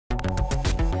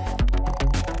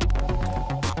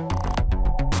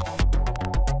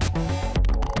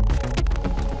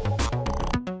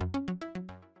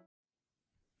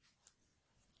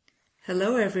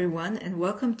Hello everyone and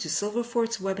welcome to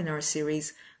Silverfort's webinar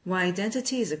series, Why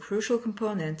Identity is a Crucial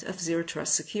Component of Zero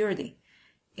Trust Security.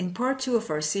 In part 2 of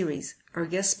our series, our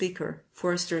guest speaker,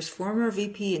 Forrester's former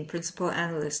VP and Principal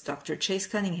Analyst Dr. Chase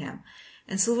Cunningham,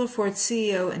 and Silverfort's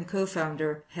CEO and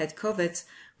co-founder, Hed Kovetz,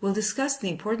 will discuss the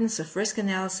importance of risk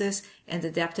analysis and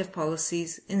adaptive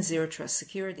policies in Zero Trust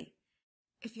Security.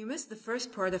 If you missed the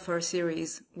first part of our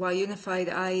series, Why Unified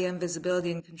IAM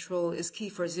Visibility and Control is Key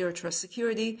for Zero Trust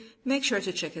Security, make sure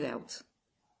to check it out.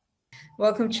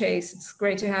 Welcome, Chase. It's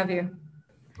great to have you.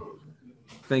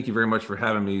 Thank you very much for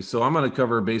having me. So I'm going to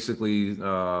cover basically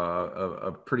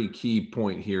a pretty key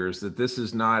point here is that this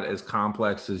is not as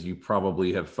complex as you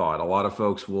probably have thought. A lot of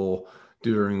folks will,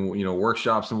 during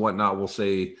workshops and whatnot, will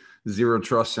say zero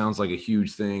trust sounds like a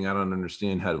huge thing. I don't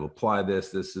understand how to apply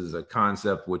this. This is a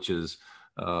concept which is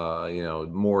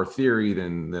more theory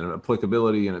than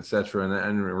applicability and et cetera.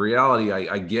 And in reality,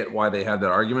 I get why they have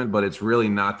that argument, but it's really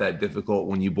not that difficult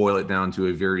when you boil it down to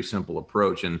a very simple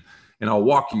approach. And I'll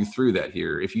walk you through that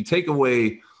here. If you take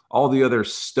away all the other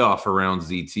stuff around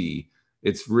ZT,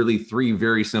 it's really three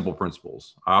very simple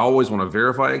principles. I always want to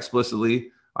verify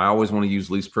explicitly. I always want to use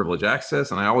least privilege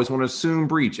access, and I always want to assume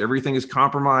breach. Everything is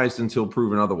compromised until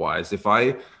proven otherwise. If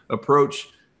I approach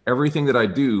everything that I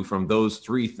do from those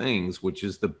three things, which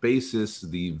is the basis,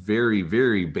 the very,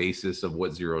 very basis of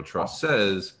what Zero Trust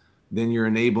says, then you're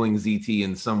enabling ZT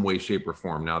in some way, shape, or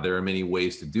form. Now, there are many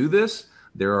ways to do this.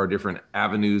 There are different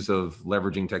avenues of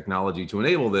leveraging technology to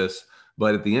enable this.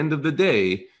 But at the end of the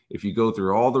day, if you go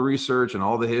through all the research and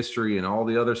all the history and all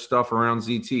the other stuff around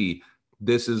ZT,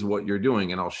 this is what you're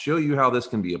doing. And I'll show you how this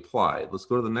can be applied. Let's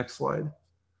go to the next slide.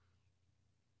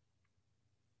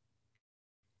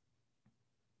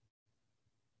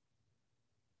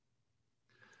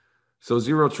 So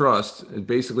zero trust, it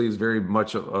basically is very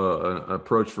much an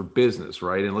approach for business,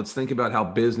 right? And let's think about how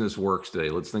business works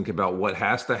today. Let's think about what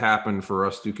has to happen for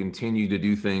us to continue to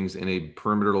do things in a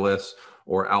perimeterless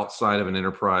or outside of an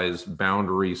enterprise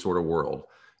boundary sort of world.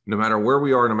 No matter where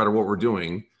we are, no matter what we're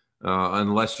doing,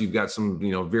 unless you've got some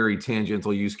very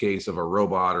tangential use case of a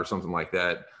robot or something like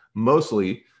that,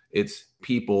 mostly it's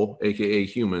people, AKA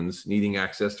humans, needing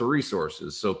access to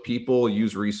resources. So people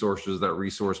use resources. That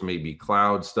resource may be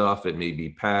cloud stuff. It may be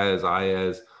PaaS,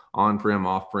 IaaS, on-prem,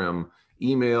 off-prem,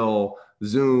 email,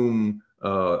 Zoom,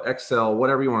 Excel,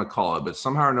 whatever you want to call it. But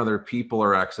somehow or another, people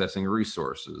are accessing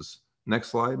resources. Next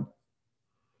slide.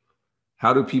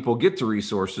 How do people get to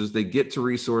resources? They get to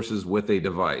resources with a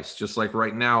device. Just like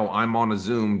right now, I'm on a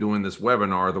Zoom doing this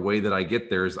webinar. The way that I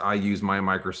get there is I use my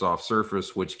Microsoft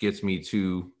Surface, which gets me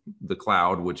to the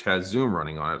cloud, which has Zoom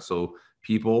running on it. So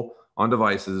people on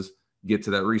devices get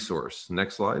to that resource.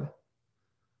 Next slide.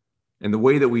 And the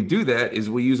way that we do that is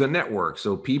we use a network.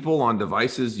 So people on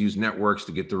devices use networks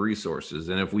to get the resources.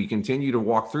 And if we continue to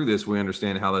walk through this, we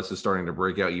understand how this is starting to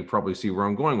break out. You probably see where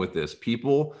I'm going with this.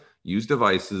 People use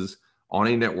devices on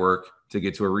a network to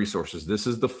get to a resources. This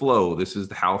is the flow. This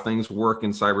is how things work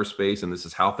in cyberspace, and this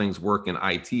is how things work in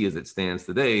IT as it stands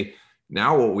today.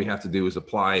 Now what we have to do is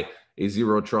apply a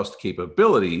zero trust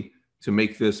capability to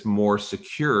make this more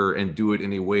secure and do it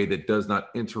in a way that does not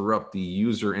interrupt the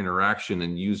user interaction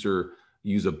and user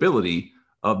usability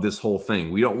of this whole thing.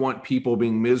 We don't want people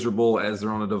being miserable as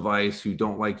they're on a device who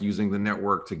don't like using the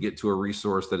network to get to a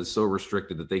resource that is so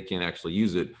restricted that they can't actually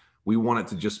use it. We want it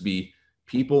to just be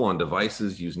people on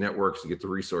devices use networks to get to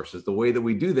resources. The way that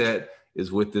we do that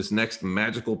is with this next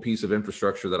magical piece of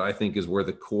infrastructure that I think is where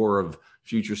the core of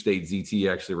future state ZT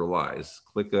actually relies.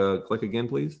 Click again,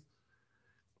 please.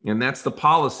 And that's the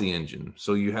policy engine.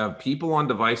 So you have people on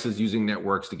devices using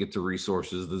networks to get to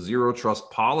resources. The zero trust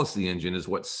policy engine is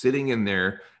what's sitting in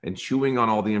there and chewing on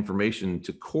all the information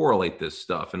to correlate this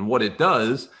stuff. And what it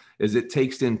does is it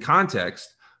takes in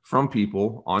context from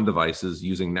people on devices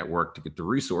using network to get the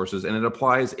resources, and it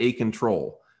applies a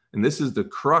control. And this is the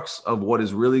crux of what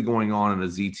is really going on in a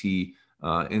ZT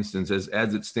instance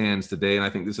as it stands today. And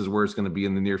I think this is where it's going to be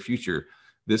in the near future.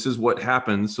 This is what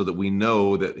happens so that we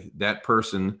know that that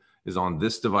person is on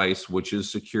this device, which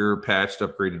is secure, patched,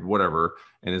 upgraded, whatever,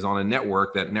 and is on a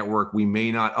network. That network we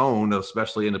may not own,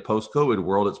 especially in the post-COVID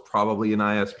world. It's probably an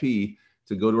ISP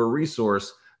to go to a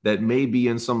resource that may be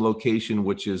in some location,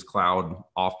 which is cloud,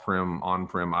 off-prem,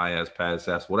 on-prem, IaaS, PaaS,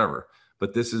 SaaS, whatever.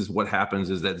 But this is what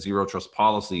happens is that zero trust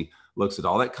policy looks at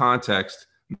all that context,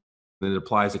 and it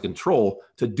applies a control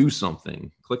to do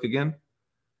something. Click again.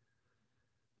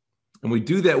 And we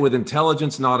do that with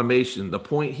intelligence and automation. The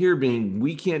point here being,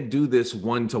 we can't do this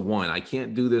one-to-one. I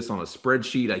can't do this on a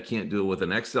spreadsheet. I can't do it with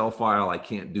an Excel file. I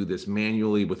can't do this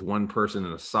manually with one person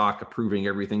in a SOC approving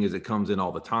everything as it comes in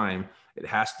all the time. It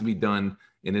has to be done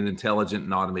in an intelligent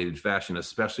and automated fashion,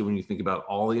 especially when you think about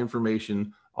all the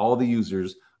information, all the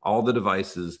users, all the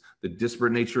devices, the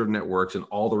disparate nature of networks, and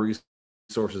all the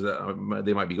resources that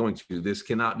they might be going to. This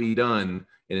cannot be done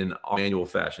in an manual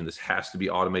fashion. This has to be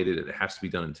automated. It has to be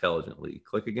done intelligently.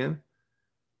 Click again.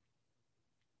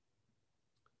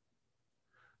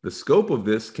 The scope of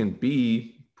this can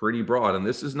be pretty broad, and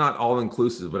this is not all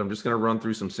inclusive, but I'm just going to run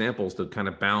through some samples to kind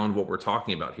of bound what we're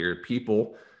talking about here.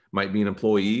 People might be an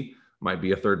employee, might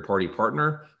be a third-party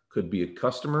partner, could be a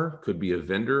customer, could be a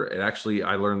vendor. It actually,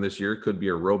 I learned this year, could be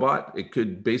a robot. It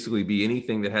could basically be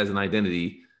anything that has an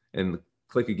identity, and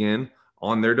click again,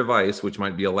 on their device, which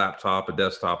might be a laptop, a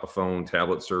desktop, a phone,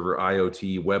 tablet, server,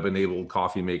 IoT, web-enabled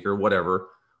coffee maker, whatever,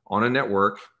 on a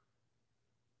network,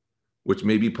 which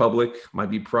may be public, might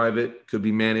be private, could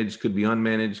be managed, could be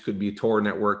unmanaged, could be a Tor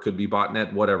network, could be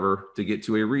botnet, whatever, to get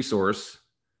to a resource,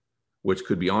 which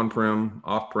could be on-prem,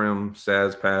 off-prem,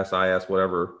 SaaS, PaaS, IaaS,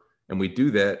 whatever. And we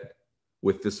do that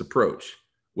with this approach,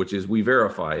 which is we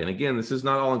verify. And again, this is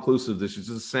not all inclusive. This is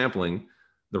just sampling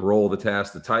the role, the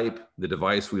task, the type, the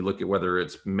device. We look at whether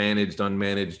it's managed,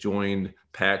 unmanaged, joined,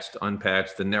 patched,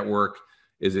 unpatched, the network.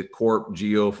 Is it corp,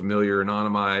 geo, familiar,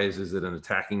 anonymized? Is it an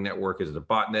attacking network? Is it a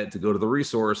botnet to go to the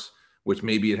resource, which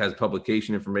maybe it has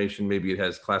publication information, maybe it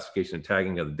has classification and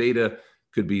tagging of the data,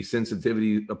 could be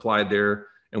sensitivity applied there.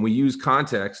 And we use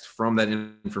context from that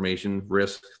information,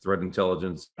 risk, threat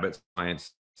intelligence, habit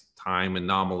science, time,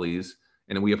 anomalies,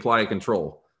 and then we apply a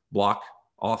control, block,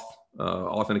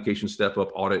 authentication, step up,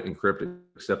 audit, encrypt,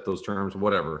 accept those terms,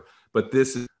 whatever. But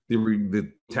this is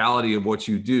the totality of what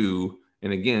you do.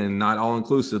 And again, not all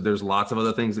inclusive. There's lots of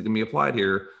other things that can be applied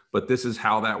here, but this is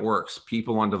how that works.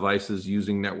 People on devices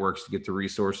using networks to get to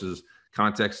resources,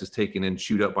 context is taken and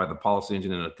chewed up by the policy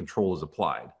engine and a control is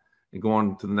applied. And go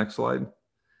on to the next slide.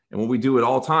 And what we do at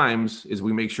all times is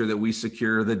we make sure that we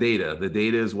secure the data. The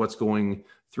data is what's going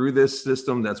through this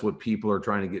system. That's what people are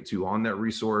trying to get to on that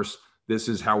resource. This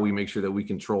is how we make sure that we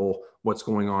control what's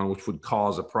going on, which would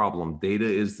cause a problem. Data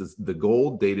is the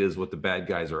gold. Data is what the bad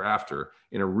guys are after.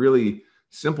 In a really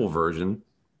simple version,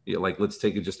 like let's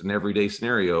take it just an everyday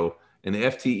scenario. An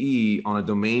FTE on a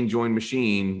domain joined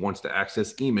machine wants to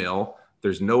access email.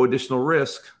 There's no additional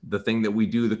risk. The thing that we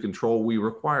do, the control we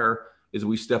require, is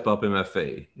we step up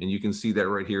MFA. And you can see that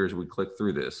right here as we click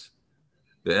through this.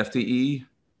 The FTE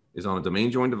is on a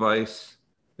domain joined device.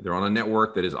 They're on a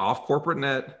network that is off corporate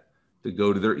net to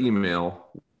go to their email.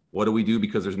 What do we do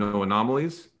because there's no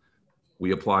anomalies?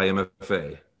 We apply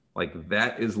MFA. Like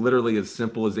that is literally as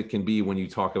simple as it can be when you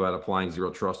talk about applying zero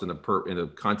trust in a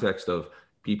context of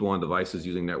people on devices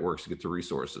using networks to get to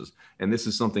resources. And this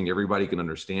is something everybody can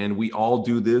understand. We all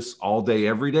do this all day,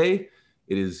 every day.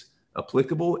 It is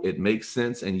applicable. It makes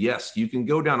sense. And yes, you can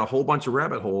go down a whole bunch of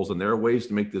rabbit holes and there are ways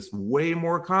to make this way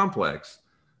more complex.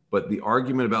 But the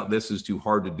argument about this is too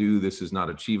hard to do. This is not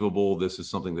achievable. This is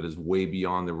something that is way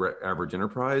beyond the average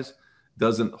enterprise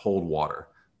doesn't hold water.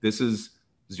 This is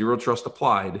zero trust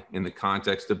applied in the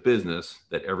context of business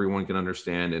that everyone can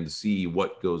understand and see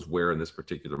what goes where in this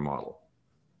particular model.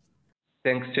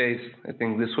 Thanks, Chase. I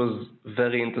think this was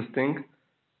very interesting.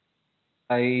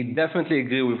 I definitely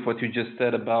agree with what you just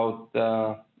said about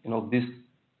this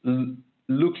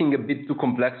looking a bit too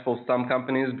complex for some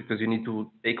companies because you need to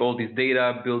take all this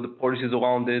data, build the policies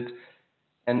around it.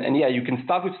 And yeah, you can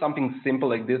start with something simple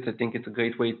like this. I think it's a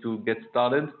great way to get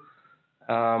started.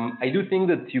 I do think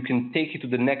that you can take it to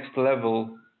the next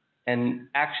level and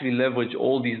actually leverage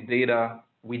all these data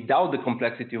without the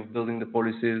complexity of building the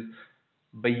policies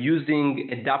by using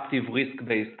adaptive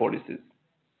risk-based policies.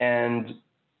 And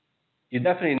you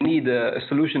definitely need a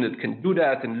solution that can do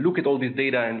that and look at all this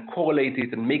data and correlate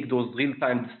it and make those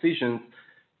real-time decisions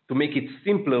to make it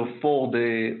simpler for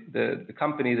the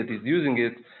company that is using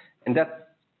it. And that's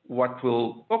what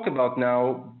we'll talk about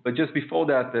now. But just before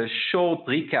that, a short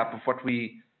recap of what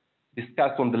we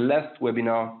discussed on the last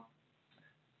webinar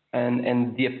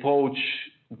and the approach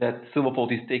that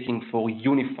Silverfort is taking for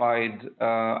unified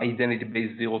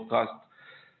identity-based zero trust.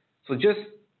 So just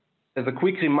as a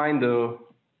quick reminder,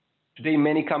 today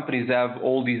many companies have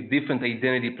all these different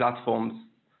identity platforms,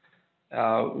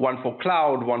 one for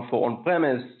cloud, one for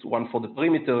on-premise, one for the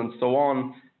perimeter, and so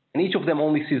on. And each of them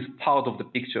only sees part of the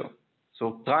picture.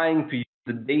 So trying to use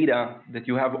the data that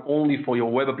you have only for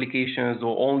your web applications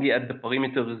or only at the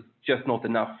perimeter is just not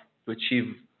enough to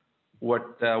achieve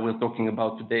what we're talking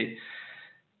about today.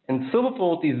 And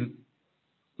Silverfort is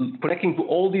connecting to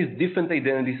all these different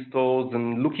identity stores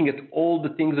and looking at all the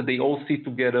things that they all see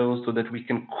together so that we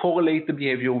can correlate the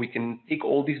behavior, we can take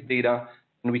all this data,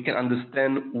 and we can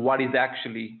understand what is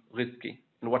actually risky.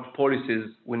 and what policies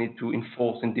we need to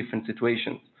enforce in different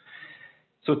situations.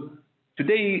 So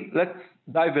today, let's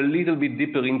dive a little bit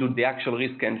deeper into the actual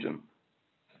risk engine.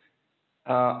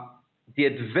 The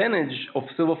advantage of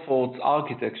Silverfort's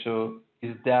architecture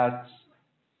is that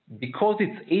because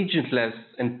it's agentless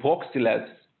and proxyless,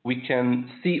 we can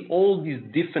see all these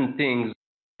different things,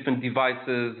 different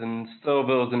devices and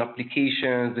servers and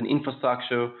applications and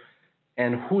infrastructure,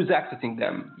 and who's accessing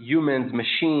them: humans,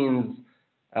 machines,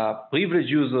 privileged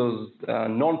users,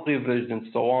 non-privileged, and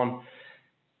so on.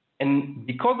 And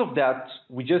because of that,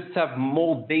 we just have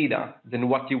more data than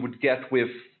what you would get with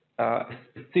a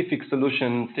specific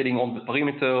solution sitting on the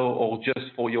perimeter, or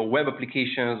just for your web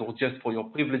applications, or just for your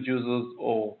privileged users,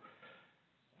 or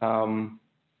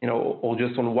or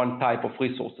just on one type of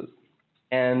resources.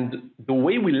 And the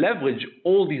way we leverage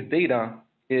all this data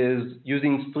is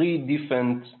using three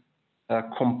different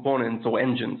components or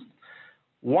engines.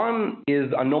 One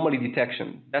is anomaly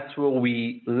detection. That's where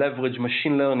we leverage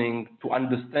machine learning to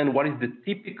understand what is the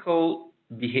typical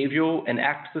behavior and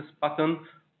access pattern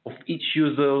of each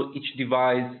user, each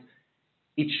device,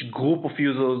 each group of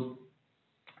users.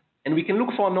 And we can look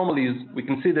for anomalies. We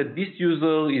can see that this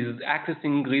user is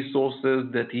accessing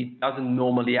resources that he doesn't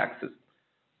normally access,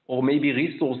 or maybe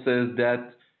resources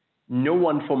that no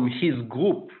one from his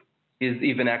group is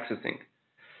even accessing.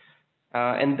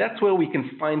 And that's where we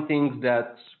can find things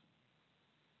that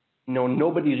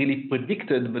nobody really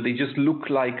predicted, but they just look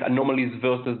like anomalies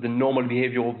versus the normal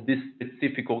behavior of this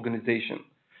specific organization.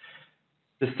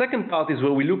 The second part is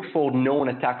where we look for known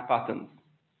attack patterns,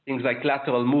 things like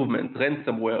lateral movement,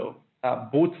 ransomware,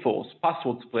 brute force,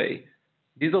 password spray.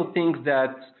 These are things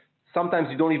that sometimes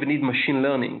you don't even need machine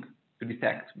learning to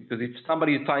detect, because if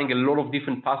somebody is trying a lot of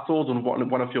different passwords on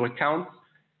one of your accounts,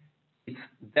 it's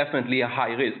definitely a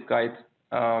high risk, right?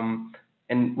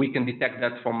 And we can detect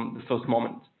that from the first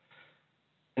moment.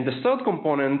 And the third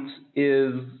component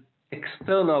is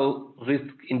external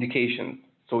risk indications.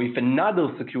 So if another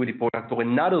security product or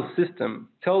another system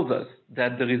tells us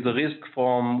that there is a risk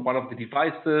from one of the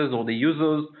devices or the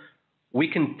users, we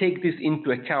can take this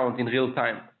into account in real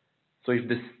time. So if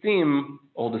the SIEM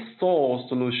or the SOAR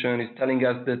solution is telling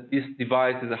us that this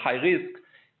device is a high risk,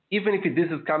 even if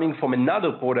this is coming from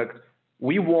another product,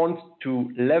 we want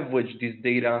to leverage this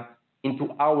data into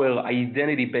our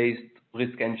identity-based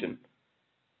risk engine.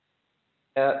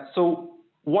 So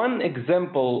one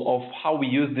example of how we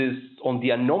use this on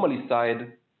the anomaly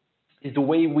side is the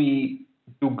way we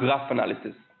do graph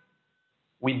analysis.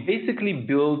 We basically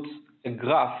built a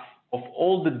graph of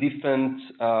all the different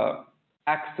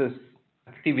access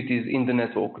activities in the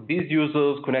network. These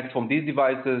users connect from these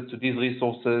devices to these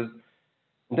resources.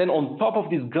 And then on top of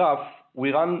this graph,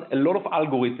 we run a lot of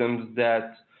algorithms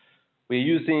that we're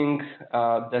using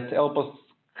that help us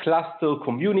cluster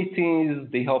communities.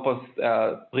 They help us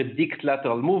predict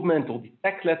lateral movement or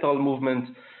detect lateral movement.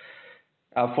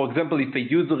 For example, if a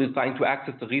user is trying to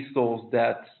access a resource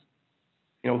that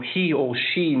he or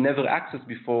she never accessed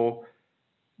before,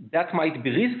 that might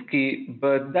be risky,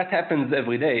 but that happens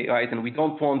every day, right? And we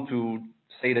don't want to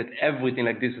say that everything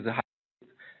like this is a high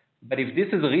risk. But if this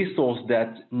is a resource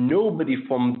that nobody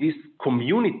from this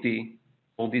community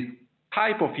or this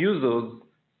type of users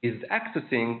is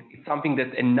accessing, it's something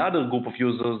that another group of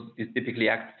users is typically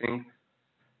accessing,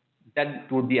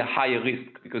 that would be a higher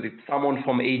risk, because it's someone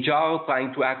from HR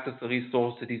trying to access a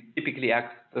resource that is typically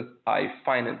accessed by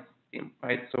finance team,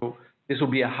 right? So this will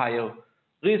be a higher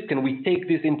risk, and we take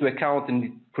this into account, and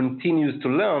it continues to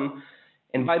learn.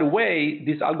 And by the way,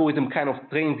 this algorithm kind of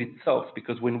trains itself,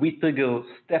 because when we trigger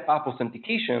step-up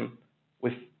authentication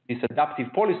with this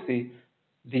adaptive policy,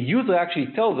 the user actually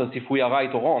tells us if we are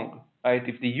right or wrong, right?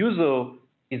 If the user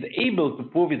is able to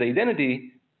prove his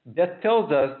identity, that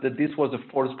tells us that this was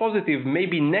a false positive.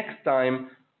 Maybe next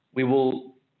time we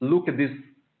will look at this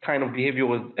kind of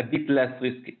behavior as a bit less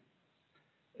risky,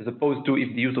 as opposed to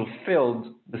if the user failed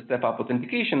the step-up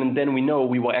authentication, and then we know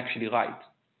we were actually right.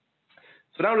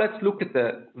 So now let's look at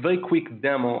a very quick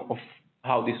demo of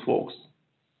how this works.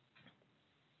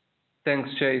 Thanks,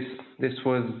 Chase. This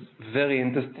was very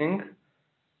interesting.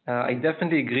 I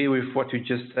definitely agree with what you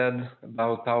just said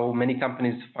about how many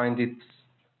companies find it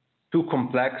too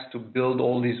complex to build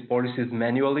all these policies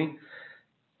manually.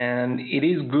 And it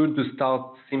is good to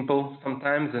start simple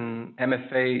sometimes, and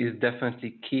MFA is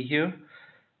definitely key here.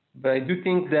 But I do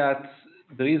think that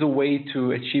there is a way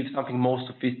to achieve something more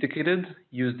sophisticated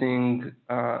using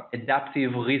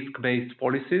adaptive risk-based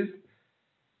policies.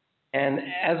 And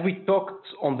as we talked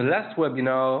on the last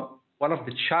webinar, one of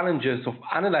the challenges of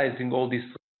analyzing all this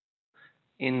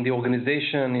in the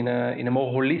organization in a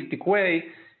more holistic way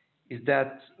is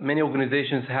that many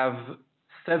organizations have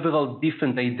several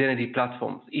different identity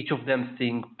platforms, each of them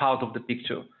seeing part of the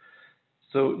picture.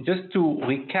 So just to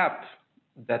recap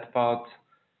that part,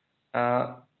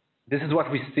 this is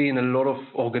what we see in a lot of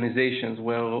organizations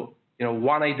where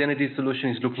one identity solution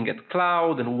is looking at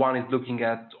cloud, and one is looking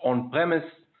at on-premise,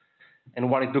 and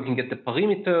one is looking at the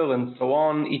perimeter, and so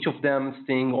on, each of them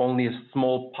seeing only a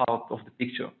small part of the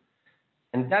picture.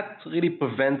 And that really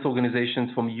prevents organizations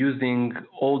from using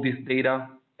all this data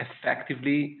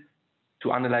effectively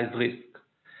to analyze risk.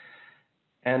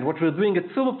 And what we're doing at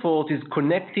Silverfort is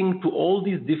connecting to all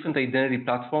these different identity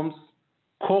platforms,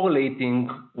 correlating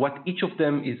what each of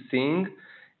them is seeing,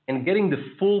 and getting the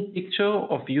full picture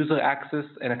of user access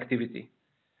and activity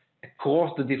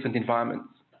across the different environments.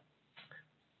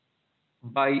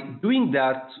 By doing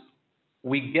that,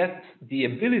 we get the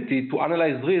ability to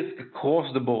analyze risk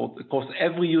across the board, across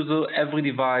every user, every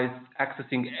device,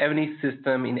 accessing any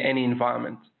system in any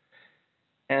environment.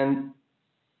 And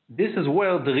this is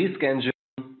where the risk engine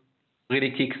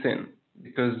really kicks in,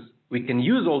 because we can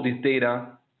use all this data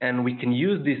and we can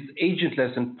use this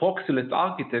agentless and proxyless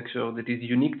architecture that is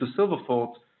unique to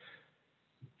Silverfort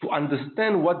to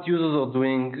understand what users are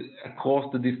doing across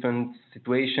the different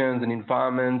situations and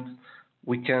environments.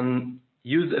 We can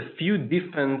use a few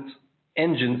different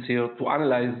engines here to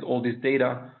analyze all this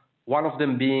data, one of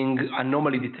them being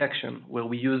anomaly detection, where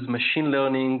we use machine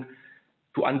learning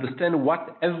to understand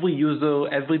what every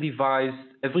user, every device,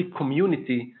 every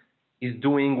community is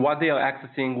doing, what they are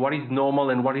accessing, what is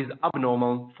normal and what is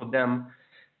abnormal for them.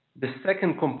 The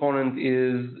second component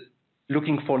is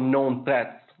looking for known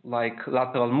threats like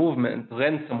lateral movement,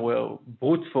 ransomware,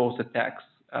 brute force attacks,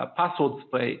 password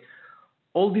spray,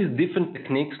 all these different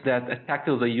techniques that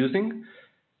attackers are using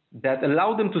that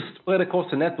allow them to spread across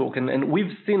the network. And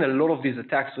we've seen a lot of these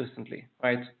attacks recently,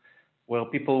 right? Where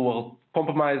people were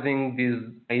compromising these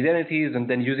identities and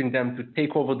then using them to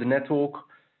take over the network.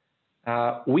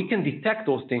 We can detect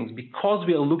those things because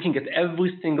we are looking at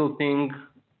every single thing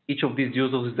each of these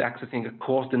users is accessing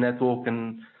across the network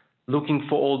and looking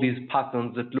for all these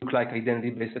patterns that look like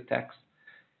identity-based attacks.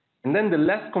 And then the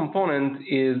last component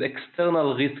is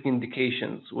external risk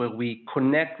indications, where we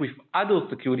connect with other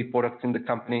security products in the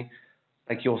company,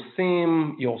 like your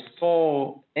SIEM, your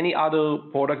SOAR, any other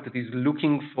product that is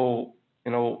looking for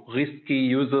risky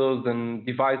users and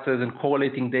devices and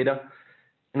correlating data.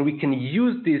 And we can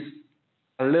use this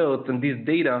alerts and this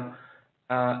data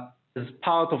as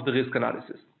part of the risk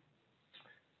analysis.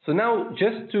 So now,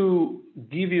 just to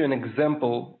give you an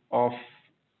example of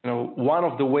one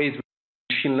of the ways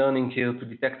machine learning here to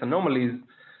detect anomalies,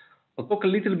 I'll talk a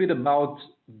little bit about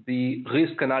the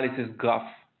risk analysis graph.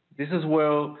 This is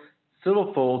where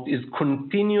Silverfort is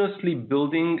continuously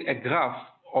building a graph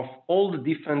of all the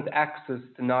different access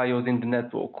scenarios in the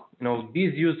network.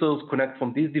 These users connect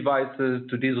from these devices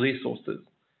to these resources.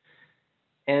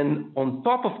 And on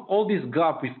top of all this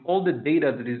graph, with all the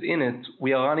data that is in it,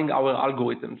 we are running our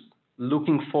algorithms,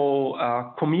 looking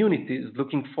for communities,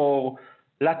 looking for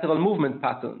lateral movement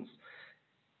patterns.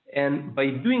 And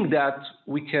by doing that,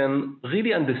 we can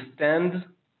really understand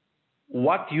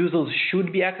what users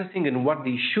should be accessing and what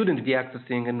they shouldn't be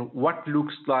accessing, and what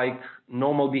looks like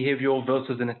normal behavior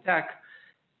versus an attack.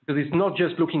 Because it's not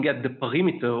just looking at the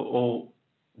perimeter or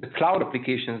the cloud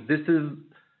applications. This is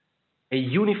a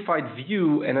unified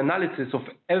view and analysis of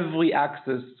every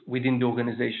access within the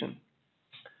organization.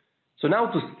 So now,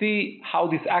 to see how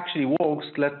this actually works,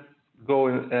 let's go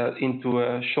into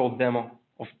a short demo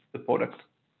of the product.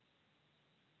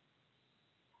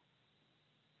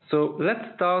 So let's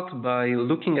start by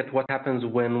looking at what happens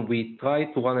when we try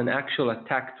to run an actual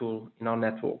attack tool in our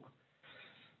network.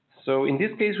 So in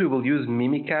this case, we will use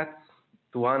Mimikatz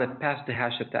to run a pass the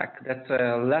hash attack. That's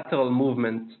a lateral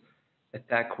movement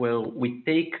attack where we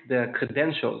take the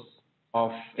credentials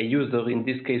of a user, in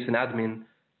this case an admin,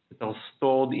 that are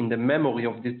stored in the memory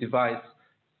of this device,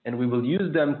 and we will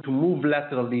use them to move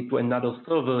laterally to another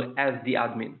server as the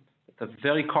admin. It's a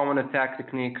very common attack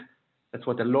technique. That's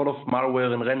what a lot of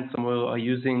malware and ransomware are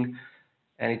using.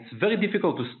 And it's very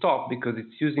difficult to stop because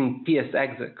it's using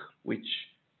PSExec, which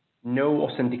no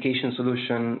authentication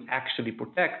solution actually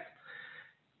protects.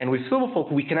 And with Silverfort,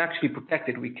 we can actually protect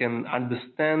it. We can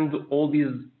understand all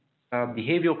these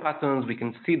behavior patterns. We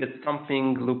can see that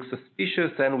something looks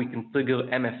suspicious, and we can trigger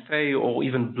MFA or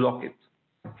even block it.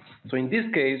 So in this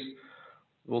case,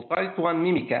 we'll try to run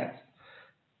Mimikatz,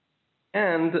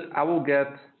 and I will get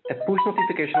a push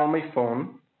notification on my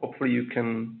phone. Hopefully you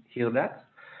can hear that.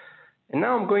 And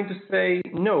now I'm going to say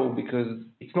no, because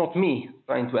it's not me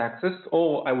trying to access,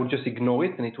 or I will just ignore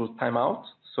it and it will time out.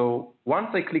 So once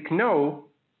I click no,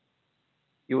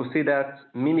 you will see that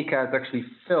Mimikatz actually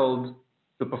failed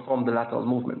to perform the lateral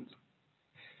movement.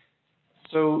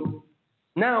 So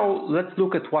now let's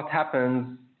look at what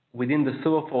happens within the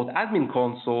Silverfort admin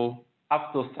console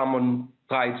after someone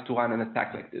tries to run an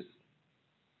attack like this.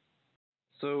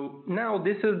 So now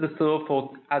this is the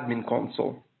Silverfort admin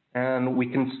console, and we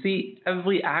can see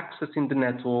every access in the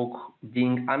network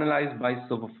being analyzed by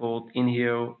Silverfort in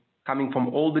here, coming from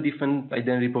all the different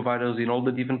identity providers in all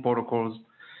the different protocols.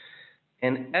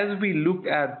 And as we look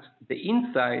at the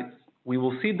insights, we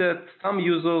will see that some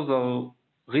users are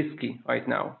risky right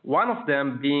now. One of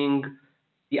them being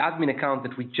the admin account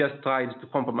that we just tried to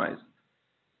compromise.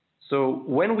 So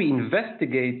when we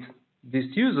investigate this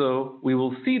user, we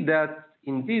will see that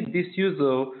indeed this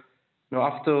user,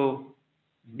 after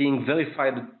being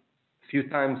verified a few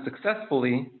times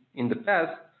successfully in the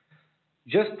past,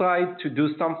 just tried to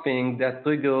do something that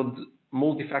triggered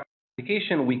multi-factor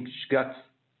authentication, which got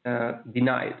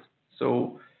denied.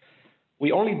 So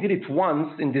we only did it once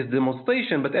in this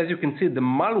demonstration, but as you can see, the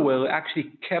malware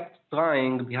actually kept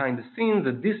trying behind the scenes.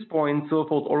 At this point,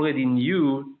 Silverfort already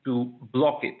knew to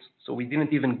block it. So we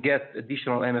didn't even get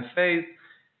additional MFAs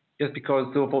just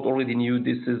because Silverfort already knew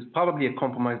this is probably a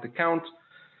compromised account.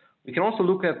 We can also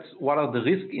look at what are the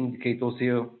risk indicators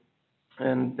here,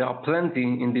 and there are plenty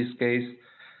in this case.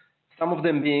 Some of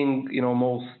them being,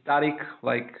 more static,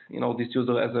 like, this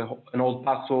user has an old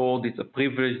password, it's a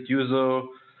privileged user,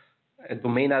 a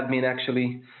domain admin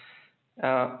actually.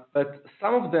 But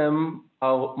some of them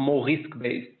are more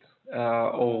risk-based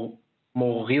or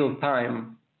more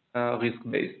real-time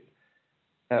risk-based.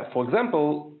 For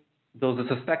example, there's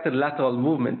a suspected lateral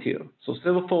movement here. So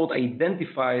Silverfort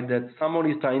identified that someone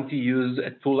is trying to use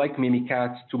a tool like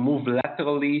Mimikatz to move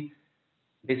laterally,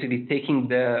 basically taking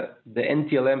the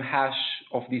NTLM hash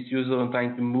of this user and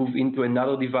trying to move into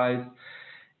another device.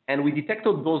 And we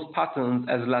detected those patterns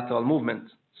as lateral movement.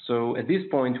 So at this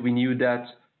point, we knew that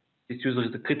this user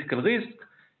is a critical risk.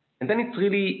 And then it's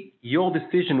really your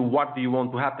decision. What do you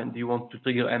want to happen? Do you want to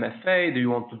trigger MFA? Do you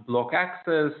want to block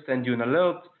access, send you an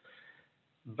alert?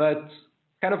 But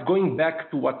kind of going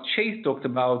back to what Chase talked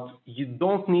about, you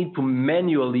don't need to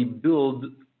manually build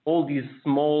all these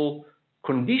small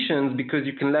conditions because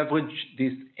you can leverage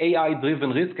this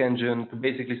AI-driven risk engine to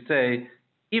basically say,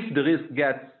 if the risk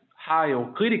gets high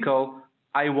or critical,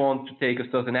 I want to take a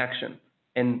certain action.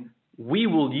 And we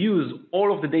will use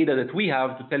all of the data that we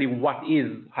have to tell you what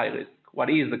is high risk, what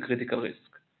is a critical risk.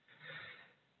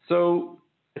 So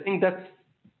I think that's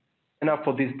enough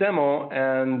for this demo,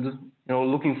 and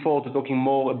looking forward to talking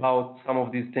more about some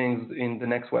of these things in the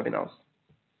next webinars.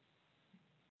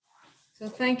 So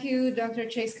thank you, Dr.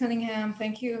 Chase Cunningham.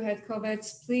 Thank you, Hed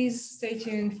Kovetz. Please stay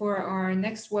tuned for our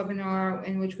next webinar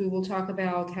in which we will talk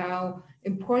about how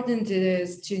important it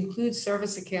is to include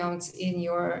service accounts in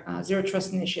your Zero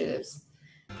Trust initiatives.